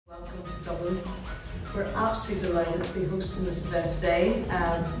Dublin. We're absolutely delighted to be hosting this event today.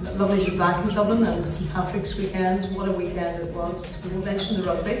 Lovely to be back in Dublin, and St Patrick's weekend. What a weekend it was. We won't mention the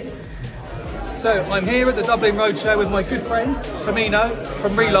rugby. So I'm here at the Dublin Roadshow with my good friend Firmino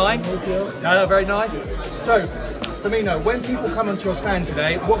from Reline. Very nice. So Firmino, when people come onto your stand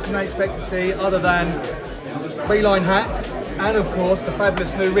today, what can they expect to see other than Reline hats and of course the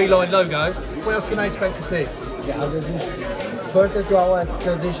fabulous new Reline logo? What else can they expect to see? Yeah, this is further to our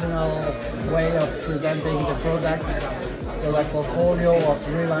traditional way of presenting the products. So the portfolio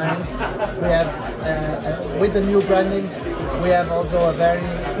of Reline. We have, with the new branding, we have also a very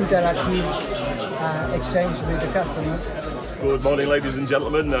interactive exchange with the customers. Good morning, ladies and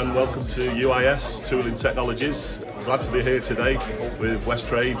gentlemen, and welcome to UIS Tooling Technologies. Glad to be here today with West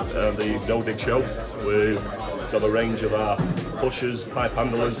Trade and the No Dig Show. We've got a range of our pushers, pipe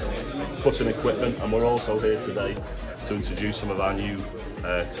handlers, button equipment, and we're also here today to introduce some of our new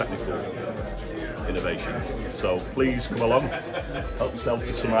technical innovations. So please come along, help yourself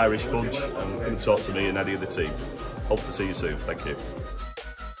to some Irish fudge, and come and talk to me and any of the team. Hope to see you soon. Thank you.